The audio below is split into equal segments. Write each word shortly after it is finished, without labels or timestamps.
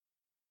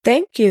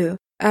Thank you.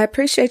 I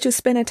appreciate you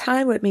spending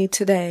time with me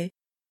today.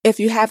 If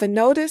you haven't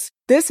noticed,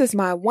 this is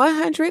my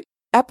 100th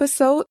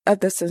episode of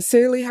the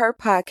Sincerely Her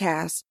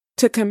podcast.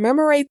 To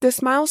commemorate this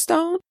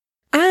milestone,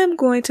 I am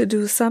going to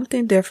do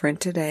something different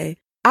today.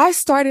 I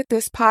started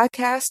this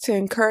podcast to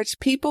encourage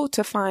people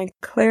to find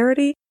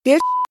clarity,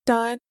 get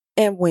done,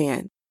 and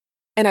win.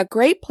 And a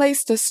great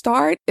place to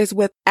start is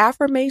with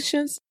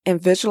affirmations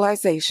and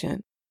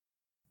visualization.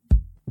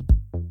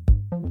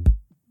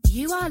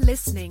 You are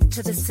listening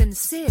to the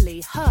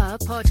Sincerely Her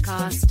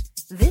podcast.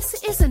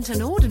 This isn't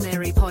an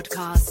ordinary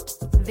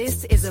podcast.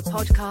 This is a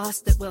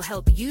podcast that will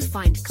help you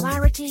find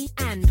clarity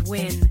and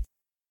win.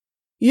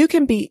 You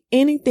can be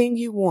anything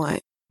you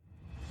want.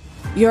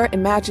 Your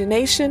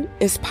imagination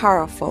is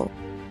powerful.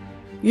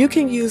 You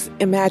can use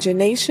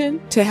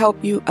imagination to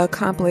help you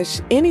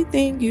accomplish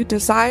anything you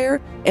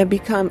desire and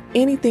become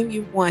anything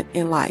you want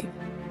in life.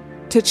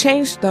 To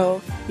change,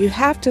 though, you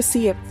have to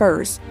see it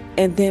first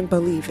and then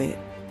believe it.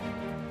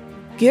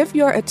 Give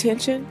your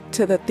attention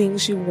to the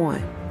things you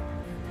want.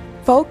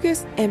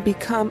 Focus and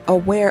become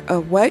aware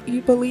of what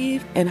you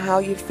believe and how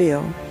you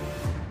feel.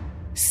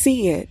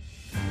 See it,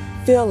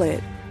 feel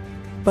it,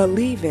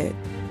 believe it.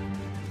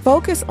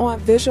 Focus on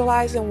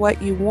visualizing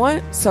what you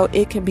want so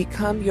it can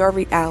become your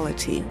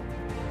reality.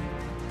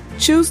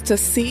 Choose to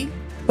see,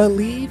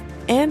 believe,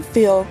 and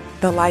feel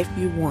the life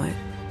you want.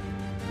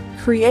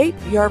 Create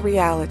your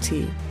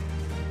reality.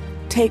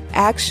 Take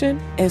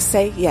action and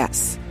say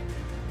yes.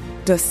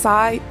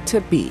 Decide to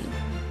be.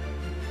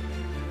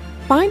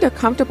 Find a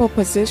comfortable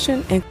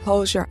position and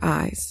close your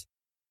eyes.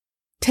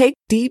 Take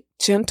deep,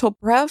 gentle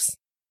breaths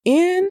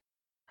in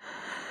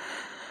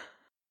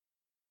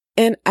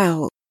and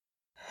out.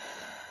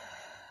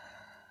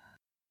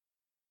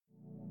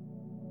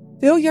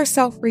 Feel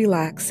yourself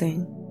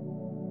relaxing.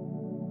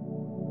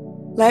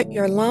 Let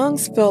your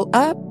lungs fill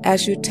up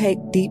as you take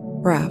deep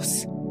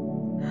breaths.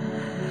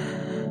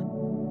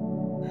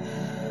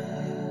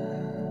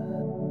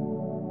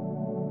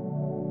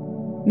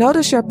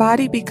 Notice your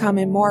body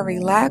becoming more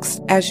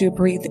relaxed as you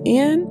breathe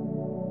in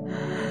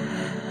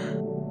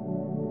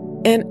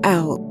and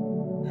out.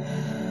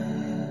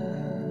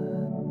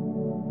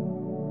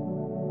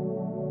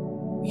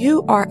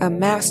 You are a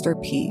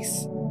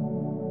masterpiece.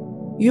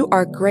 You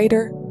are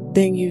greater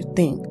than you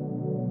think.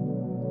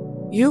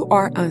 You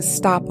are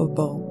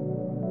unstoppable.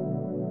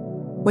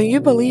 When you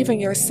believe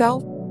in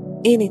yourself,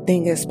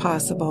 anything is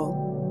possible.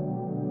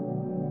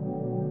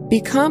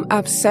 Become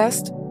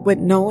obsessed with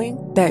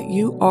knowing that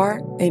you are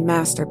a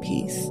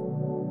masterpiece.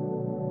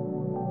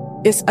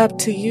 It's up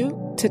to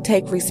you to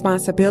take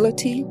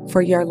responsibility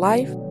for your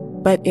life,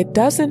 but it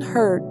doesn't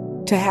hurt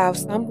to have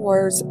some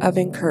words of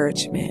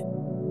encouragement.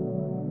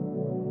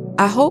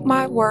 I hope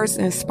my words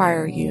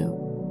inspire you.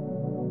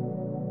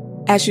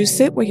 As you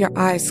sit with your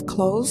eyes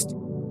closed,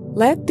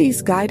 let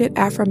these guided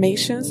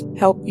affirmations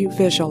help you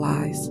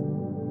visualize.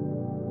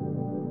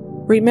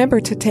 Remember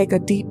to take a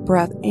deep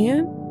breath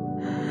in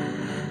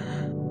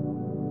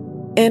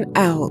and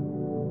out.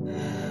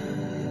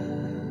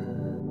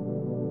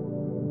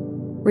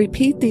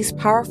 Repeat these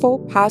powerful,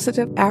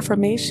 positive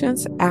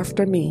affirmations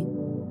after me.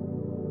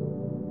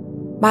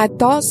 My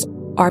thoughts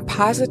are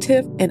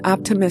positive and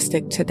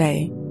optimistic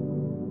today.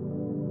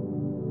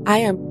 I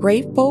am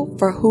grateful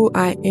for who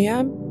I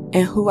am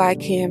and who I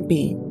can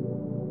be.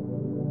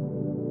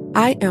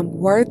 I am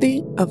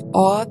worthy of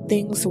all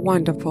things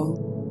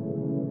wonderful.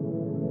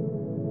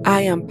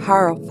 I am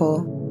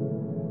powerful.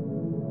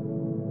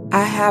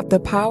 I have the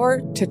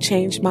power to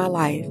change my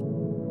life.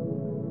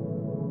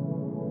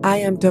 I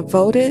am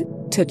devoted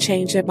to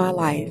changing my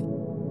life.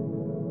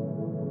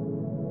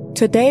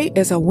 Today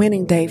is a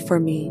winning day for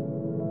me.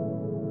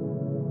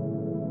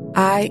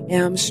 I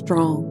am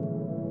strong.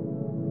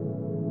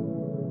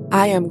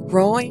 I am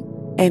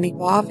growing and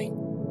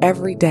evolving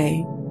every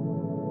day.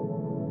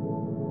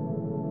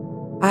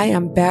 I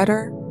am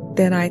better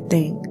than I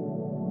think.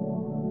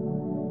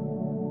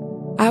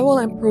 I will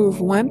improve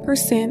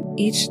 1%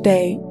 each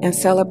day and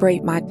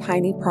celebrate my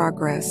tiny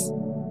progress.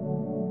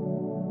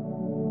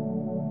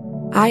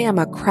 I am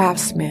a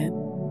craftsman.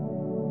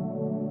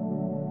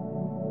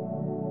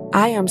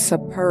 I am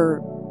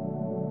superb.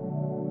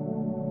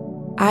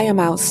 I am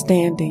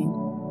outstanding.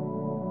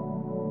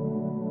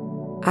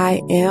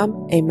 I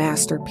am a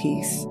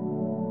masterpiece.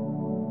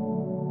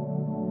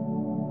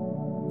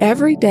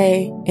 Every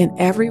day, in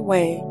every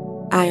way,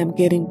 I am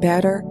getting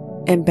better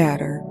and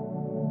better.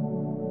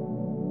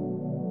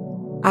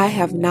 I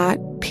have not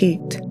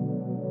peaked.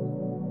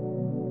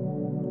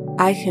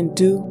 I can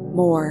do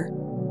more.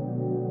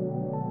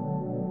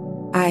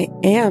 I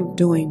am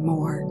doing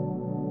more.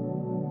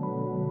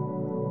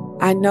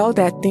 I know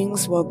that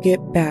things will get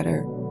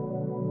better.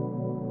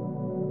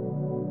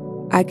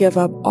 I give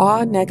up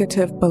all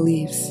negative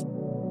beliefs.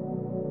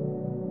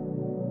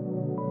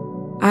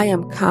 I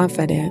am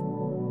confident.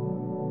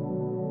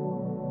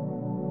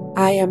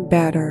 I am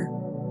better.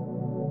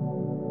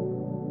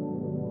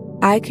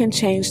 I can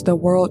change the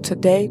world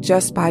today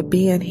just by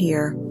being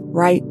here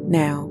right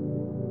now.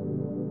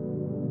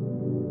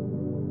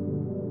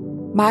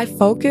 My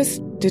focus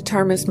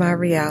determines my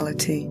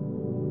reality.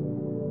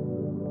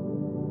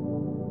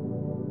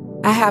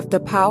 I have the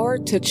power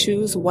to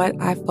choose what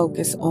I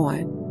focus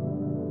on.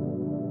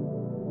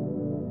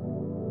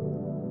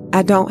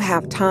 I don't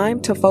have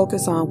time to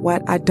focus on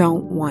what I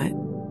don't want.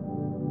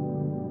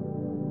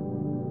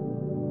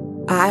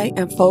 I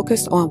am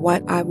focused on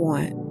what I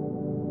want.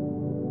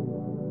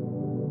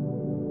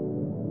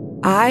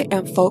 I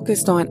am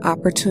focused on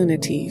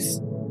opportunities.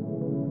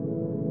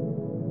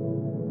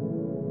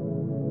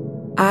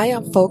 I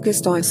am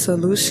focused on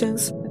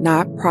solutions,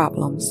 not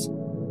problems.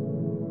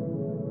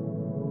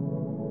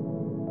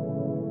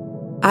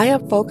 I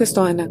am focused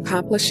on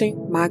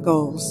accomplishing my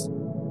goals.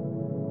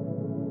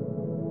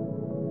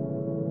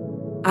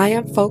 I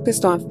am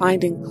focused on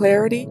finding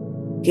clarity,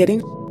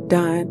 getting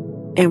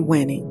done, and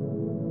winning.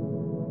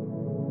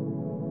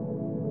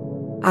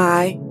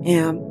 I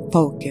am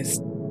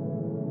focused.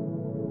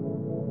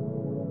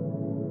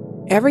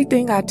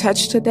 Everything I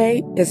touch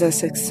today is a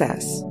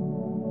success.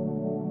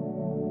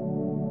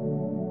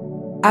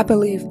 I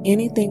believe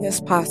anything is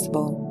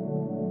possible.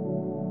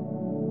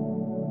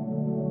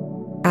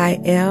 I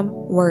am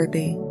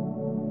worthy.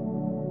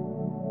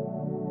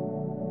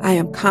 I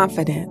am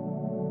confident.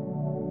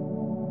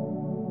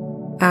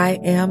 I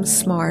am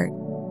smart.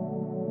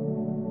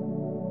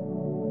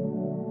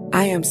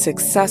 I am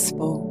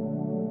successful.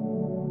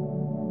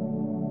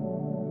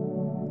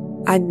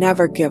 I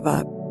never give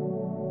up.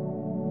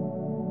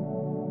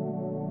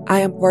 I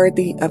am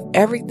worthy of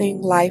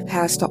everything life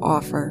has to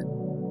offer.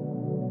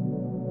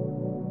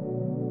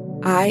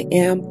 I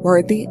am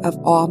worthy of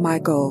all my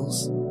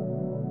goals.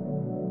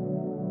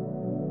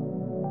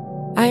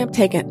 I am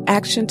taking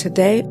action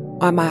today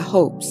on my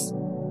hopes.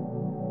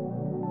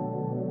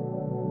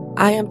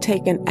 I am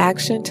taking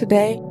action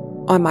today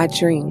on my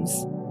dreams.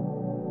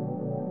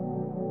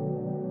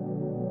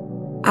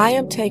 I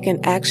am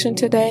taking action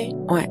today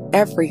on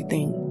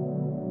everything.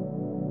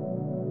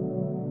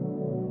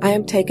 I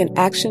am taking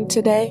action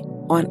today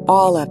on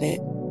all of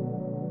it.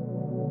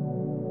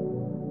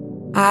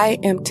 I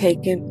am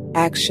taking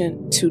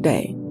action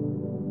today.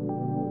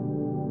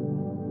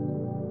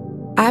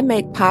 I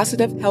make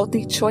positive,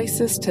 healthy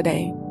choices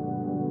today.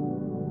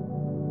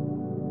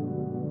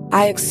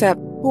 I accept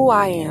who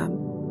I am.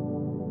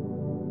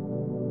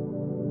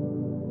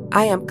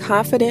 I am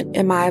confident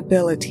in my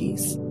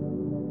abilities.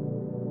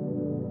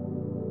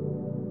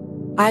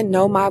 I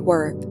know my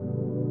worth.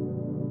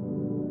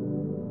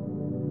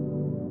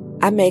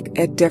 I make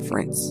a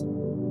difference.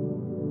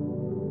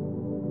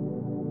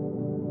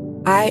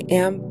 I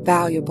am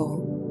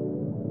valuable.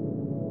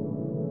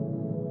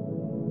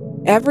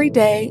 Every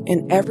day,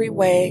 in every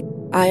way,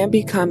 I am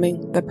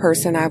becoming the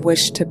person I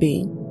wish to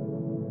be.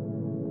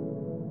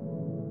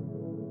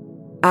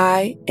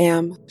 I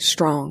am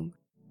strong.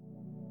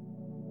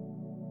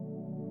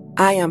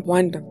 I am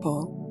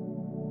wonderful.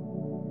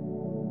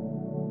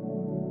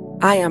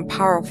 I am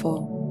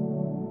powerful.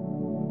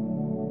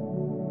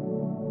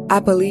 I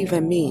believe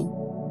in me.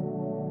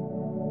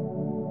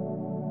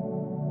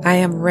 I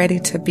am ready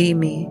to be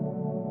me.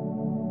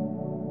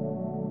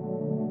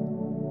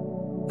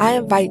 I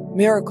invite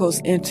miracles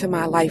into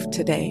my life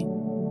today.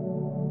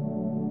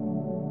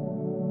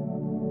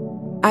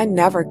 I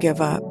never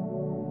give up.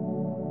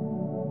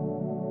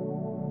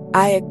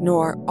 I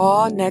ignore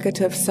all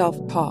negative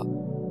self-talk.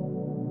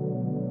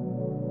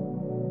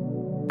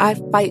 I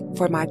fight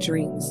for my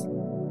dreams.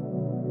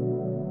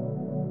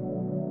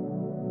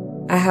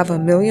 I have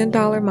 $1 million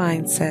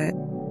mindset.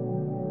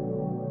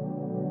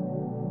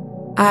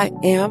 I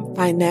am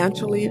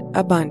financially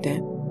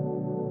abundant.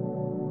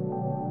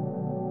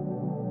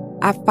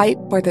 I fight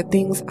for the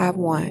things I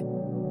want.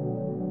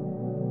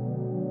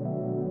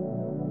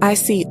 I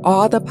see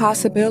all the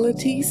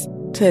possibilities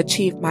to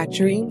achieve my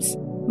dreams,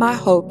 my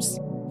hopes,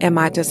 and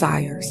my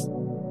desires.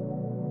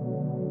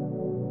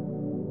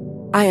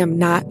 I am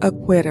not a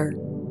quitter.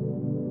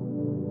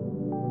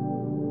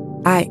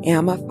 I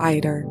am a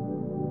fighter.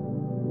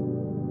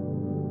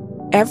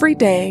 Every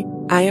day,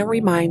 I am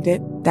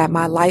reminded that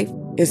my life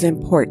is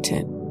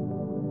important.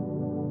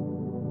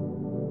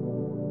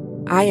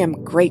 I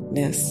am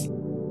greatness.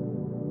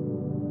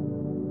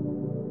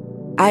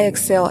 I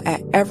excel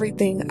at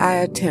everything I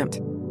attempt.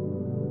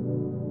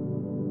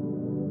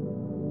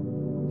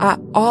 I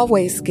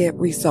always get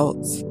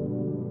results.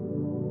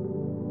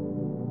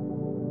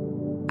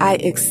 I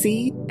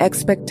exceed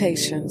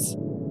expectations.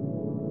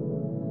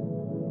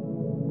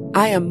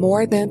 I am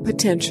more than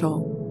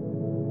potential.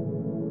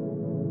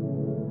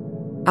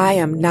 I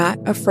am not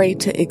afraid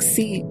to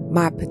exceed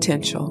my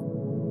potential.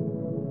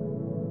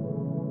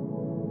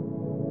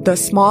 The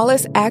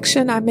smallest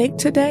action I make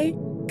today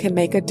can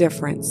make a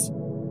difference.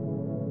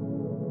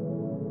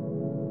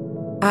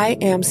 I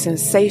am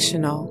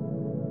sensational.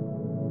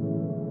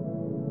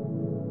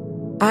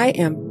 I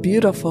am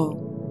beautiful.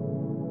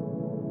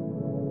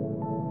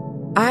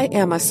 I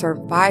am a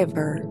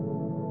survivor.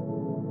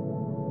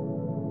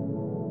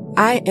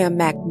 I am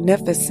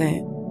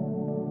magnificent.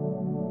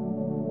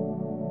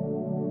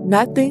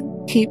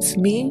 Nothing keeps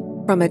me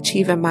from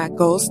achieving my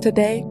goals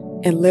today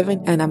and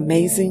living an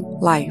amazing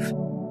life.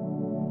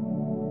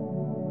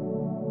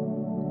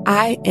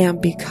 I am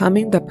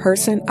becoming the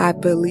person I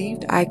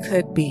believed I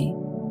could be.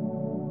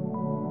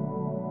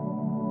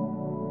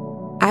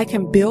 I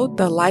can build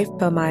the life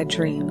of my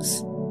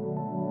dreams.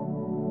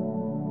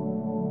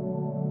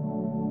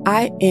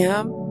 I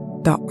am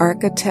the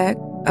architect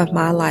of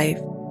my life.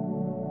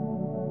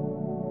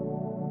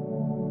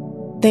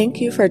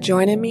 Thank you for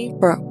joining me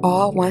for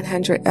all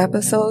 100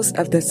 episodes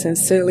of the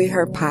Sincerely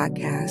Her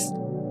podcast.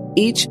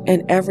 Each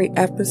and every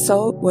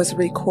episode was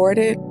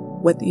recorded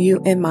with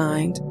you in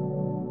mind.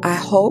 I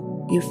hope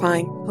you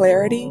find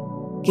clarity,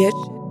 get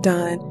it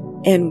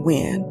done, and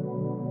win.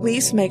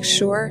 Please make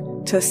sure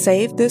to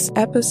save this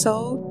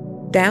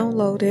episode,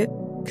 download it,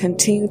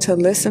 continue to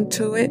listen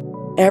to it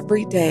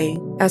every day,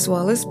 as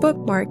well as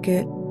bookmark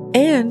it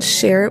and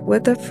share it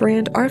with a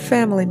friend or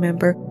family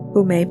member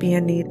who may be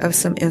in need of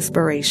some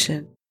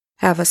inspiration.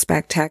 Have a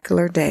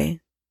spectacular day.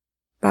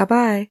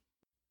 Bye-bye.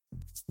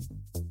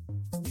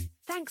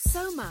 Thanks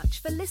so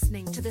much for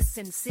listening to the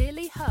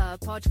Sincerely Her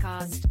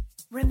podcast.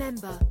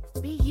 Remember,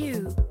 be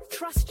you,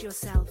 trust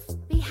yourself,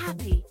 be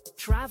happy,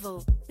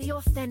 travel, be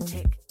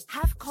authentic,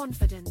 have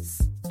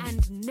confidence,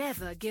 and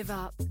never give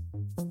up.